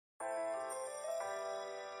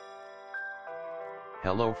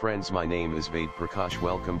Hello friends, my name is Ved Prakash.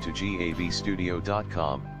 Welcome to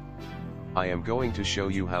gavstudio.com. I am going to show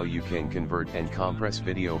you how you can convert and compress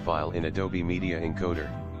video file in Adobe Media Encoder.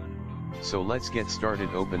 So let's get started.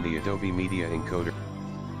 Open the Adobe Media Encoder.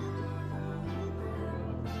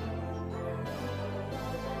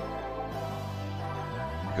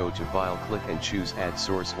 Go to File, click and choose Add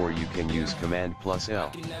Source, or you can use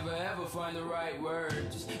Command+L.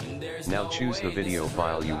 Now choose the video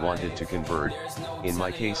file you wanted to convert. In my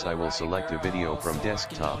case, I will select a video from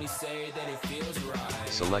desktop.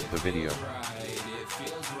 Select the video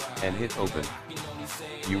and hit open.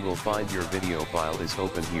 You will find your video file is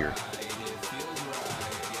open here.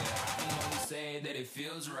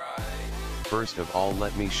 First of all,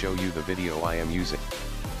 let me show you the video I am using.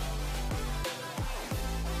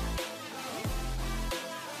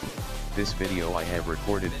 This video I have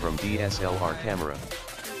recorded from DSLR camera.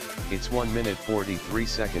 It's 1 minute 43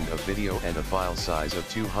 seconds of video and a file size of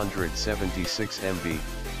 276 MB.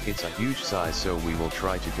 It's a huge size, so we will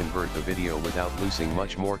try to convert the video without losing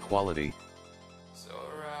much more quality.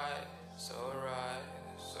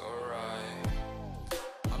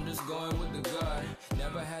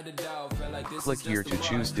 Click here to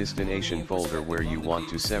choose destination folder where you want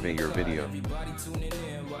to save your video.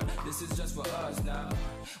 This is just for us now.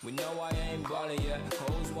 We know I ain't ballin' yet.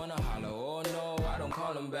 Hoes wanna holler, oh no, I don't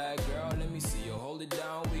call them back. Girl, let me see you hold it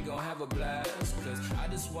down, we gon' have a blast. Cause I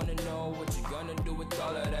just wanna know what you gonna do with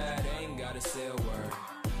all of that. Ain't gotta say a word,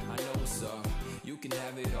 I know what's up. You can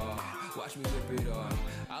have it all, watch me rip it off.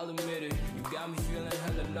 I'll admit it, you got me feeling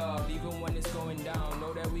hella loved. Even when it's going down,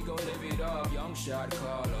 know that we gon' live it up. Young shot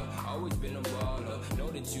caller, always been a baller. Know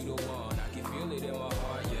that you the one, I can feel it in my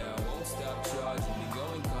heart. Yeah, I won't stop charging me, go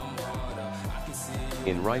and come harder. I can see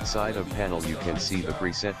you. In right side of panel you can see the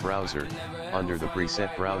preset browser. Under the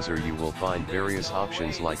preset browser you will find various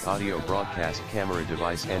options like audio, broadcast, camera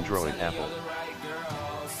device, Android, Apple.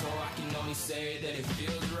 So I can only say that it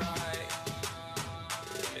feels right.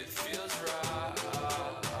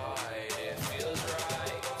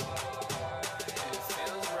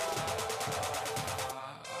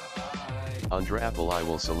 Under Apple I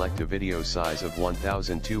will select a video size of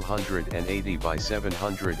 1280 by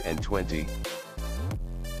 720.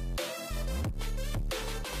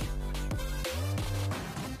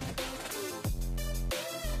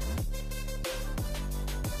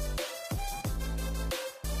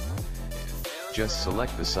 Just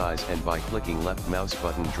select the size and by clicking left mouse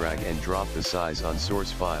button drag and drop the size on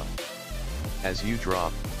source file. As you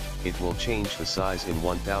drop, it will change the size in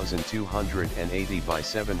 1280 by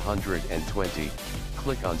 720.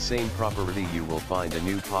 Click on same property, you will find a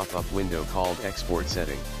new pop-up window called Export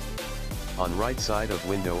Setting. On right side of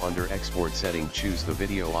window under Export Setting choose the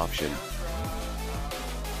video option.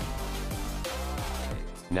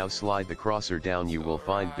 Now slide the cursor down, you will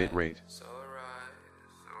find bitrate.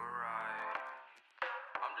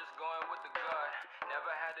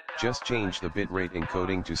 Just change the bitrate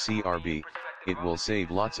encoding to CRB. It will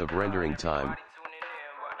save lots of rendering time.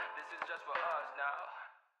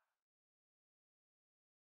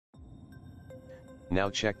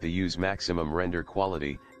 Now check the use maximum render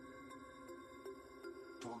quality.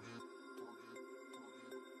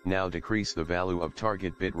 Now decrease the value of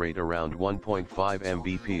target bitrate around 1.5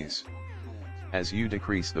 Mbps. As you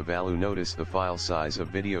decrease the value, notice the file size of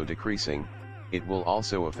video decreasing. It will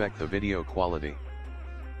also affect the video quality.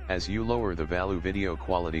 As you lower the value, video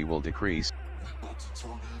quality will decrease.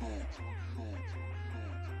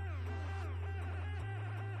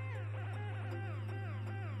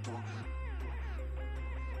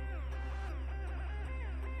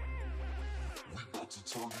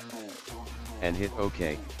 And hit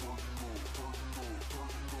OK.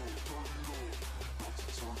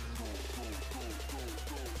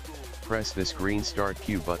 Press this green Start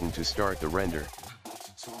Queue button to start the render.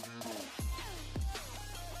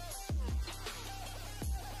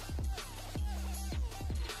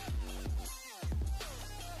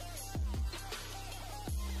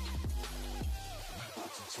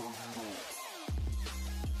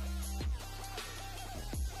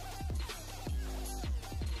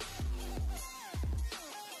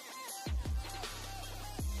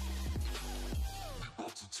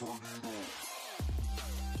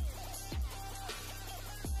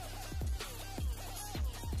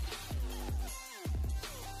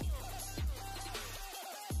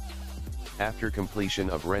 After completion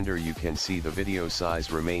of render you can see the video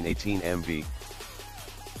size remain 18 MB.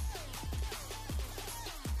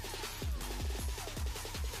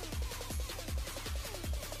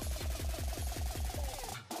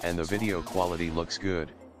 And the video quality looks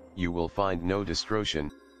good. You will find no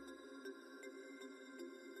distortion.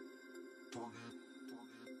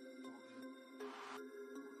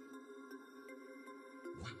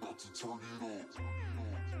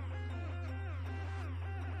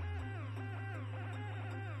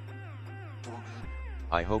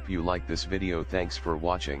 I hope you like this video. Thanks for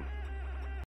watching.